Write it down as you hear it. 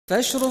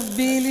فاشرف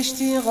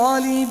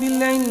بالاشتغال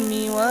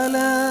بالعلم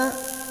ولا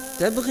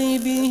تبغي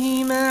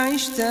به ما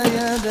عشت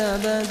يا ذا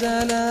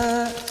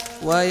بدلا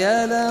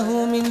ويا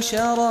له من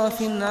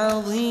شرف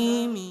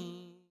عظيم.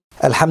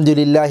 الحمد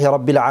لله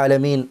رب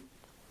العالمين،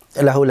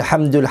 له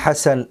الحمد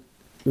الحسن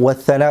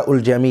والثناء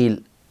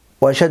الجميل،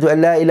 وأشهد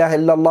أن لا إله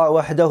إلا الله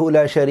وحده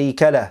لا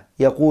شريك له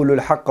يقول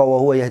الحق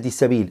وهو يهدي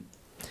السبيل،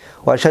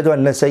 وأشهد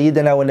أن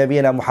سيدنا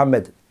ونبينا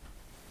محمد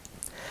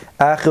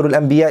آخر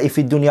الأنبياء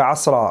في الدنيا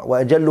عصرا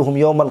وأجلهم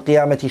يوم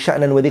القيامة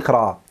شأنا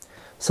وذكرا،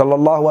 صلى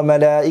الله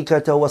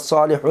وملائكته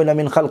والصالحون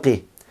من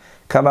خلقه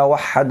كما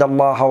وحد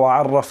الله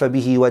وعرف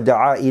به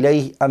ودعا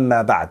إليه.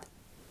 أما بعد.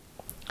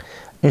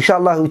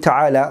 Inshallah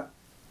ta'ala,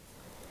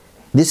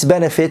 this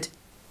benefit,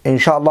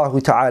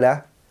 inshallah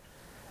ta'ala,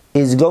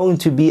 is going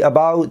to be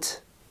about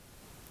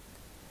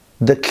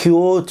the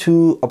cure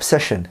to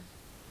obsession.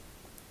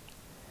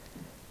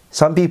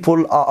 Some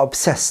people are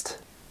obsessed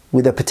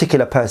with a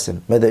particular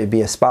person, whether it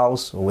be a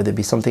spouse or whether it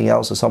be something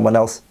else or someone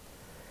else,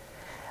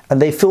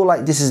 and they feel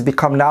like this has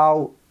become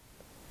now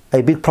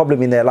a big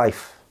problem in their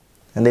life,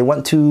 and they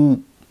want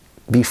to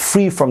be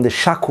free from the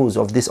shackles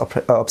of this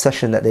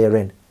obsession that they are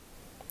in.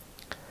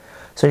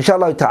 So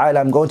inshallah ta'ala,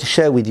 I'm going to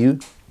share with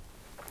you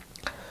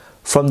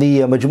from the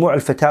Majmu'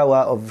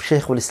 al-Fatawa of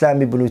Shaykh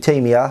al-Islam ibn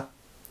Taymiyyah,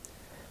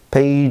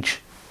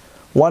 page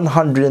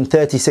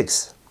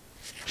 136.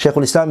 Shaykh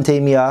al-Islam ibn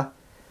Taymiyyah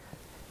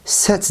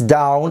sets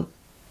down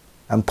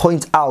and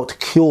points out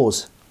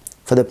cures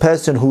for the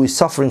person who is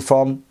suffering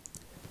from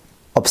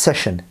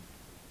obsession.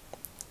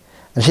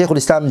 And Shaykh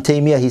al-Islam ibn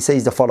Taymiyyah, he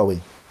says the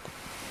following.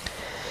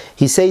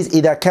 He says,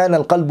 إذا كان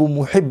القلب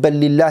محبا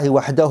لله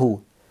وحده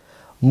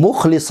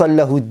مخلصا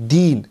له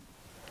الدين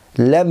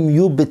لم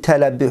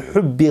يبتلى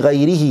بحب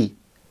غيره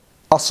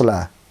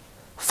أصلا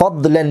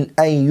فضلا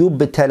أن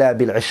يبتلى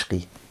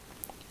بالعشق.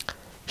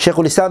 Shaykh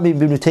al-Islam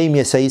ibn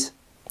Taymiyyah says,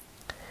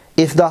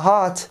 if the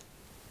heart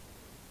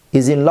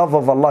is in love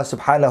of Allah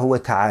subhanahu wa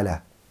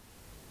ta'ala,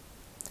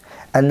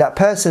 and that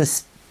person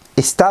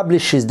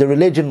establishes the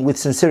religion with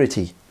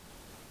sincerity,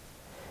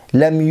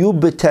 لم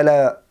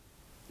يبتلى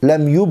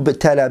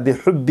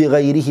بحب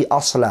غيره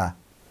أصلا,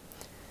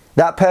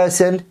 that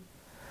person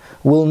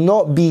will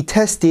not be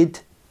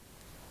tested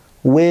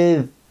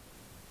with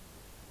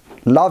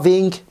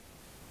loving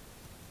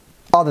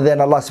other than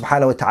Allah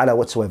subhanahu wa ta'ala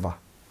whatsoever.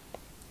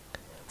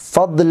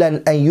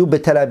 فضلا أن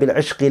يبتلى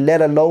بالعشق,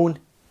 let alone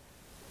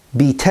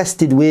be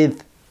tested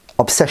with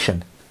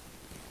obsession.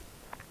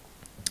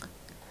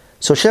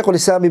 So Shaykh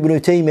al-Islam ibn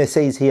Taymiyyah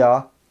says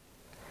here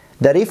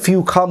that if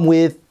you come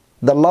with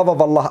the love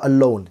of Allah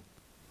alone,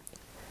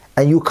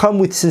 and you come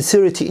with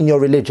sincerity in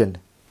your religion,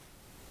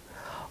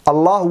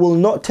 Allah will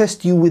not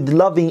test you with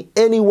loving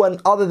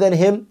anyone other than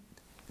Him,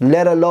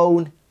 let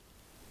alone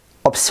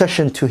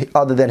obsession to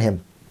other than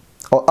Him,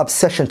 or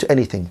obsession to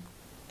anything.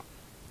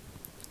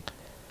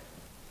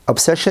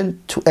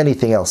 Obsession to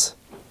anything else.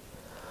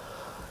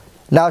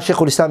 Now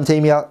Shaykh al-Islam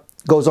Taymiyyah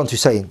goes on to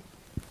saying,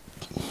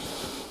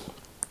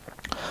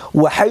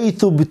 وَحَيْثُ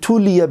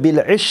ابْتُلِيَ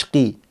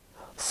بِالْعِشْقِ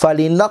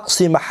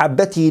فَلِنَقْصِ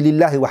مَحَبَّتِهِ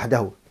لِلَّهِ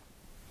وَحْدَهُ.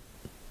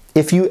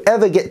 If you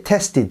ever get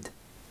tested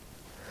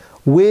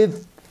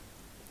with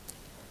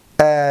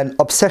an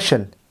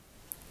obsession,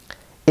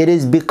 it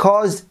is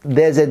because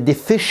there's a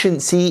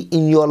deficiency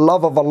in your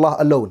love of Allah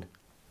alone.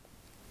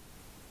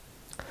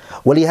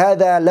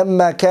 وَلِهَذَا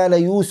لَمَّا كَانَ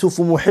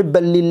يُوسُفُ مُحِبًّا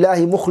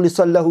لِلَّهِ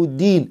مُخْلِصًا لَهُ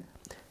الدِّينَ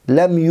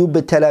لم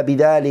يبتل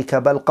بذلك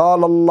بل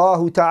قال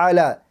الله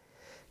تعالى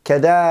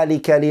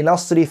كذلك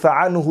لنصرف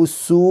عنه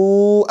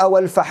السوء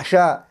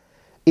والفحشاء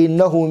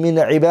إنه من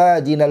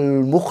عبادنا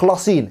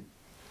المخلصين.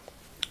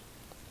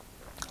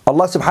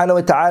 Allah subhanahu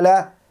wa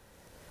ta'ala,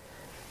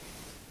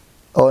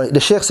 or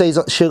the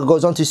Shaykh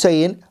goes on to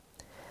saying,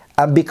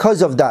 and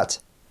because of that,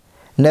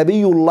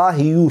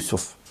 Nabiullah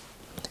Yusuf,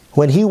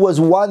 when he was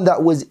one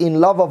that was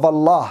in love of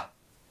Allah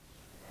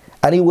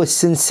and he was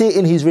sincere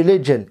in his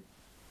religion,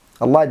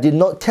 Allah did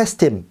not test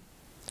him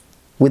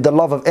with the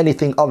love of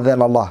anything other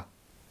than Allah.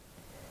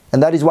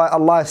 And that is why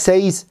Allah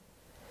says,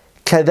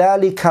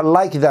 كَذَلِكَ,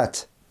 like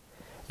that,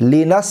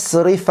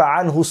 لِنَصْرِفَ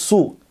عَنْهُ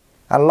السُّوء,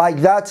 and like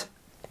that,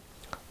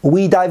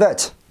 we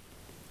divert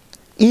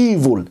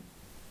evil,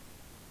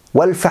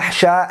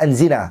 وَالْفَحْشَاء, and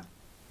zina.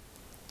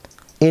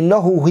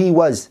 إِنَّهُ, he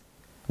was,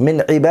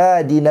 مِنْ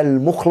عِبَادِنَا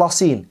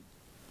الْمُخْلَصِينَ,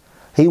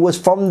 he was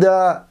from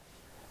the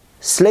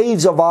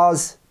slaves of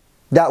ours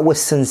that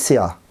was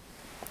sincere.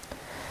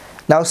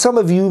 Now some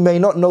of you may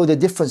not know the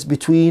difference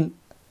between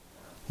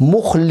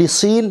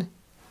mukhlisin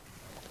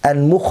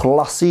and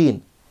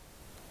mukhlasin.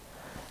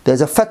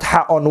 There's a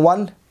fatha on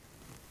one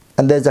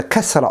and there's a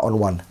kasra on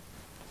one.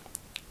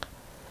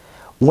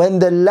 When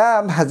the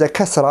lam has a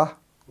kasra,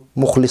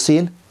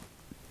 mukhlisin,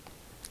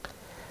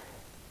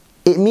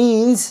 it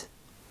means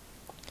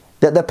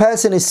that the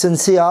person is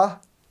sincere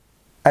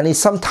and he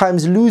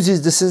sometimes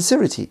loses the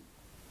sincerity.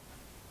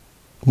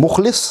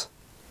 Mukhlis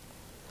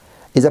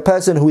is a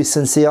person who is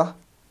sincere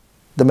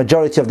the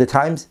majority of the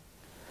times,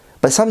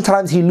 but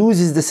sometimes he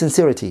loses the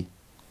sincerity.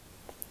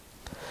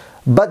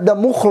 But the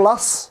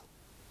mukhlas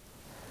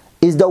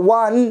is the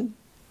one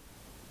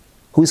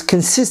who is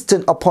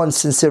consistent upon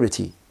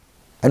sincerity.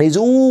 And he's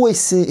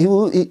always,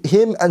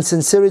 him and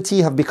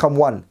sincerity have become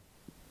one.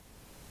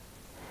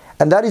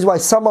 And that is why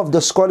some of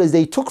the scholars,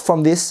 they took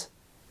from this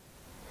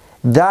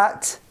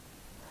that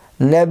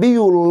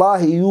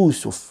Nabiullah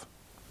Yusuf,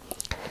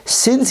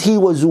 since he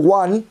was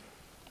one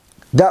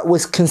that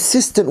was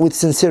consistent with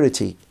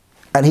sincerity,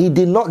 and he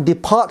did not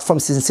depart from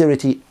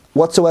sincerity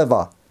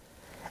whatsoever,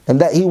 and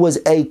that he was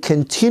a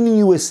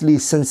continuously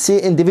sincere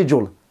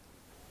individual,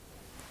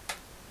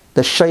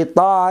 the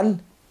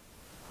shaitan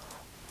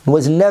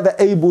was never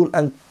able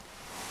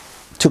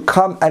to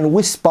come and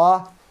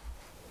whisper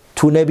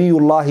to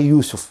Nabiullah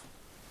Yusuf.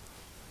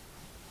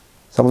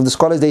 Some of the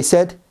scholars, they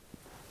said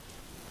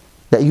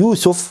that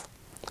Yusuf,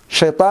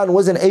 shaitan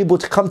wasn't able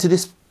to come to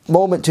this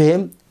moment to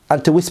him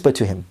and to whisper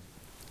to him.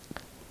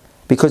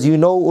 Because you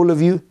know, all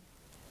of you,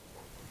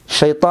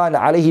 shaitan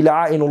alayhi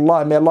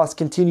la'inullah, may Allah's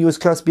continuous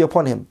curse be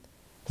upon him.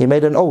 He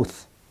made an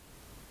oath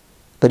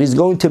that he's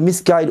going to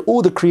misguide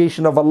all the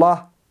creation of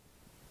Allah.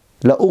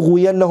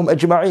 لَأُغْوِيَنَّهُمْ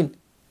أَجْمَعِينَ,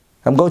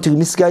 I'm going to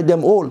misguide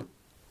them all.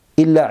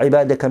 إِلَّا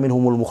عِبَادَكَ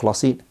مِنْهُمُ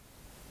الْمُخْلَصِينَ,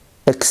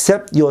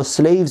 except your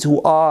slaves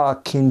who are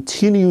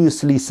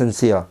continuously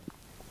sincere.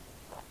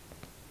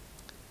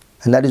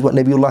 And that is what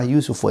Nabiullah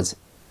Yusuf was.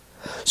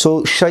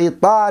 So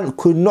shaitan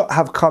could not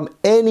have come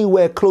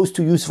anywhere close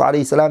to Yusuf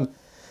alayhi salam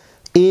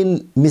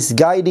in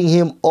misguiding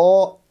him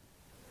or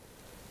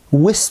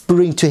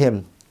whispering to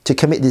him to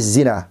commit this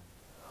zina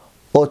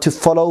or to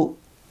follow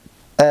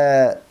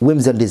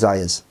whims and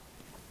desires.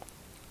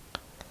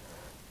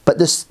 But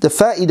the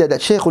fa'idah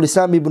that Shaykh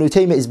al-Islam ibn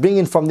Taymiyyah is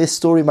bringing from this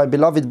story, my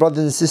beloved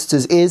brothers and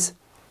sisters, is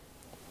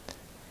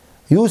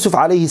Yusuf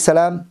alayhi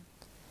salam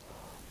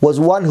was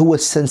one who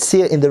was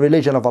sincere in the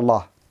religion of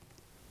Allah.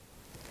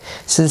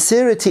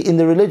 Sincerity in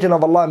the religion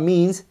of Allah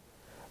means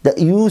that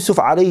Yusuf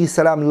alayhi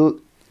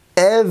salam,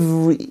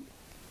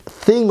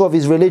 everything of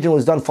his religion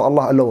was done for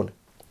Allah alone.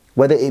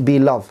 Whether it be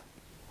love,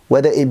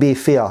 whether it be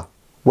fear,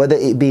 whether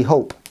it be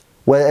hope,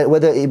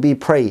 whether it be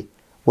pray,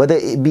 whether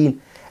it be...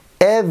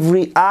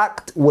 every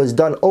act was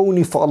done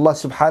only for Allah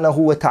subhanahu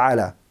wa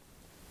ta'ala.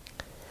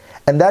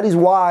 And that is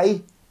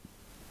why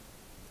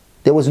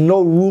there was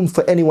no room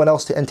for anyone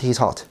else to enter his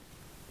heart.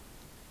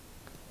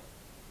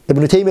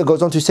 Ibn Taymiyyah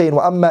goes on to say,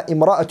 وَأَمَّا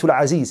إِمْرَأَةُ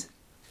الْعَزِيزِ,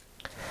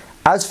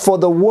 as for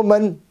the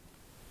woman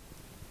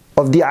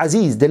of the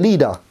Aziz, the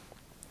leader,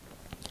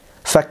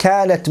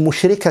 فَكَانَتْ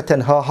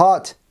مُشْرِكَةً, her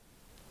heart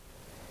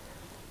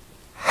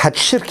had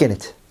shirk in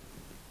it.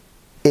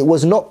 It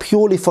was not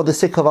purely for the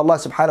sake of Allah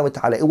subhanahu wa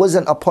ta'ala. It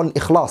wasn't upon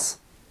ikhlas.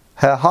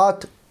 Her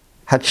heart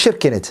had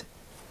shirk in it.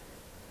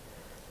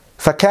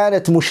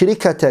 فَكَانَتْ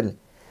مُشْرِكَةً,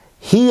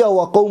 هِيَ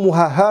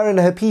وَقَوْمُهَا, her and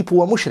her people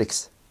were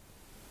mushriks.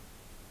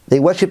 They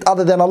worshipped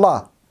other than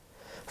Allah.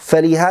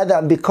 فَلِهَذَا,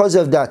 and because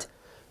of that,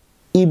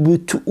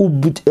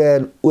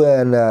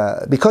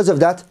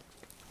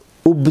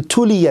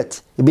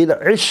 أُبْتُلِيَتْ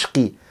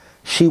بِالْعِشْقِ,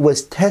 she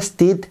was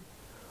tested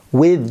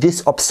with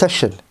this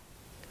obsession.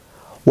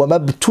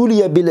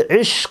 وَمَبْتُلِيَ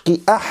بِالْعِشْقِ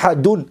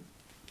أَحَدٌ,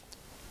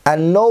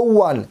 and no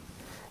one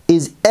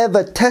is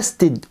ever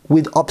tested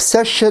with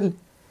obsession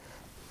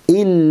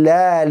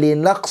إِلَّا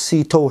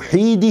لِنَقْصِ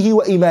تَوْحِيدِهِ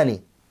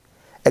وَإِيمَانِهِ,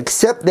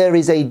 except there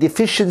is a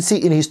deficiency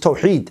in his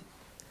tawheed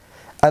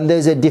and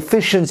there's a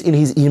deficiency in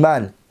his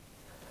iman.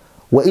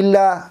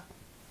 وَإِلَّا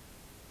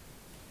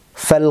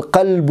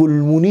فَالْقَلْبُ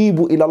الْمُنِيبُ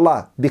إِلَى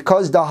اللَّهِ,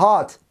 because the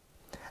heart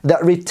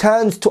that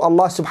returns to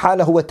Allah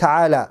subhanahu wa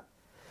ta'ala,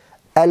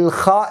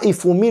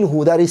 الخائف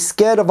منه, that is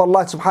scared of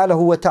Allah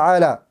subhanahu wa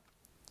ta'ala,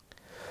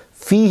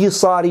 فيه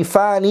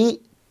صارفان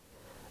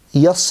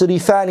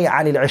يصرفان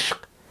عن العشق,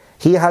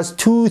 he has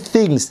two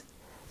things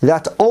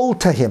that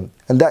alter him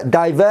and that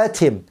divert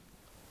him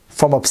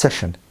from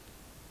obsession.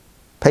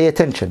 Pay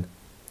attention.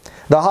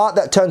 The heart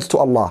that turns to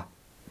Allah,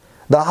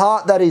 the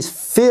heart that is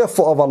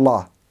fearful of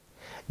Allah,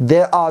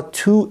 there are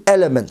two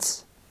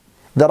elements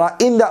that are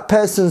in that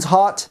person's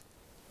heart,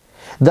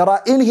 that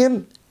are in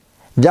him,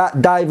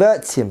 that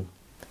diverts him,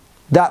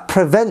 that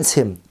prevents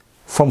him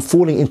from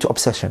falling into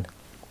obsession.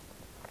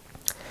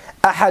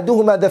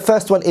 أحدهما, the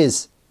first one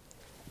is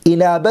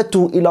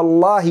إنابته إلى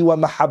الله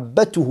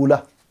ومحبته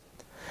له.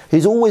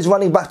 He's always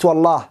running back to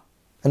Allah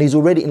and he's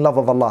already in love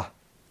of Allah.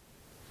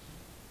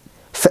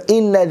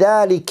 فإن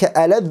ذلك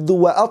ألذ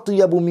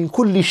وأطيب من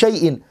كل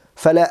شيء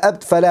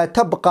فلا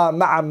تبقى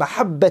مع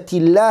محبة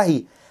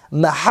الله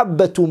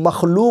محبة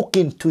مخلوق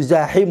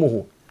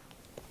تزاحمه.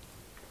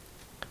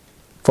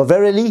 For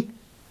verily,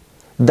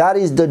 that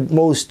is the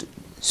most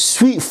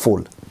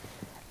sweetful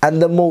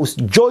and the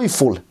most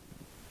joyful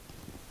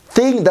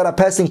thing that a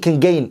person can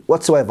gain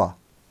whatsoever.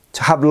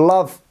 To have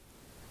love,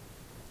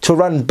 to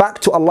run back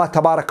to Allah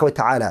tabaraka wa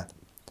ta'ala.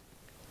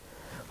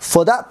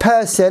 For that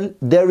person,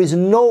 there is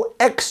no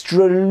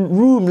extra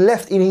room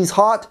left in his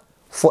heart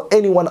for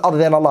anyone other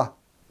than Allah.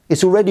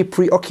 It's already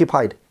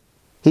preoccupied.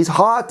 His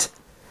heart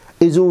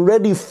is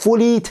already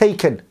fully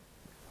taken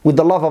with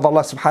the love of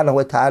Allah subhanahu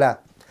wa ta'ala.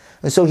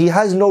 And so he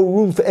has no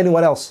room for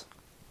anyone else.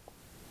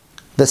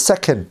 The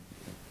second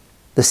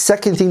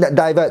thing that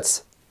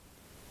diverts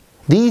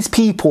these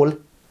people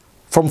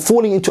from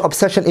falling into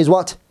obsession is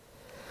what?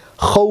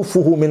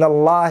 خوفه من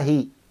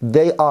الله.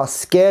 They are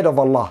scared of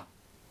Allah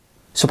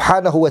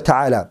subhanahu wa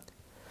ta'ala.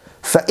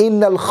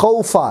 فإن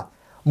الخوف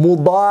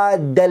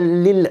مضادا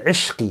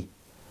للعشق.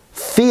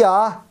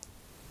 Fear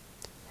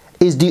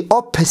is the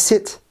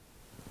opposite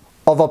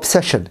of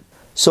obsession.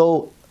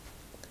 So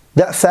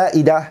that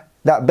fa'idah,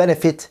 that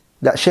benefit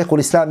that Shaykh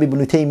al-Islam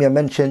ibn Taymiyyah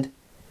mentioned,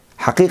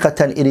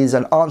 haqiqatan it is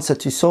an answer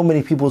to so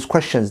many people's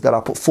questions that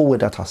are put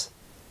forward at us,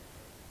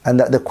 and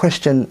that the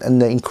question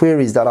and the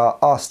inquiries that are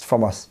asked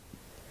from us.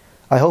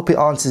 I hope it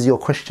answers your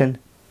question,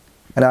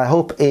 and I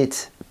hope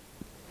it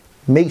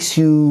makes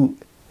you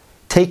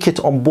take it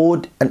on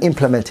board and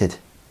implement it.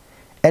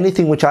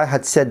 Anything which I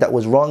had said that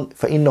was wrong,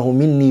 فَإِنَّهُ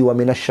مِنِّي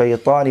وَمِنَ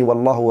الشَّيْطَانِ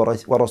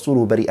وَاللَّهُ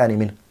وَرَسُولُهُ بَرِئَانِ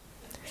مِنْهُ.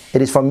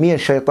 It is from me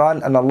and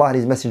shaitan, and Allah and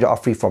His Messenger are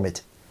free from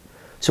it.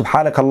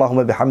 سبحانك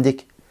اللهم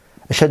بحمدك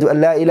أشهد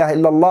أن لا إله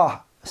إلا الله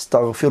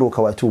أستغفرك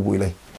وأتوب إليه.